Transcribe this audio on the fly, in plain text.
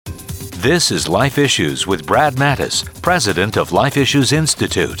This is Life Issues with Brad Mattis, president of Life Issues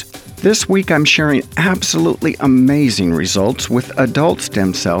Institute. This week I'm sharing absolutely amazing results with adult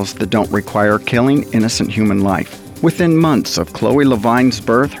stem cells that don't require killing innocent human life. Within months of Chloe Levine's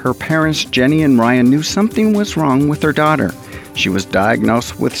birth, her parents, Jenny and Ryan, knew something was wrong with their daughter. She was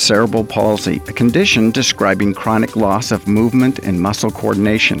diagnosed with cerebral palsy, a condition describing chronic loss of movement and muscle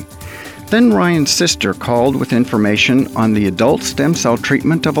coordination. Then Ryan's sister called with information on the adult stem cell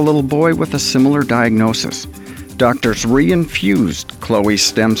treatment of a little boy with a similar diagnosis. Doctors reinfused Chloe's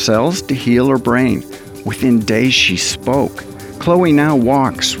stem cells to heal her brain. Within days, she spoke. Chloe now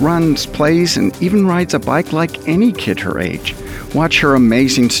walks, runs, plays, and even rides a bike like any kid her age. Watch her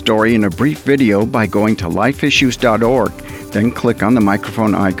amazing story in a brief video by going to lifeissues.org, then click on the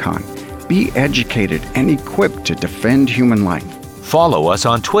microphone icon. Be educated and equipped to defend human life. Follow us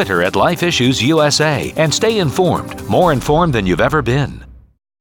on Twitter at Life Issues USA and stay informed, more informed than you've ever been.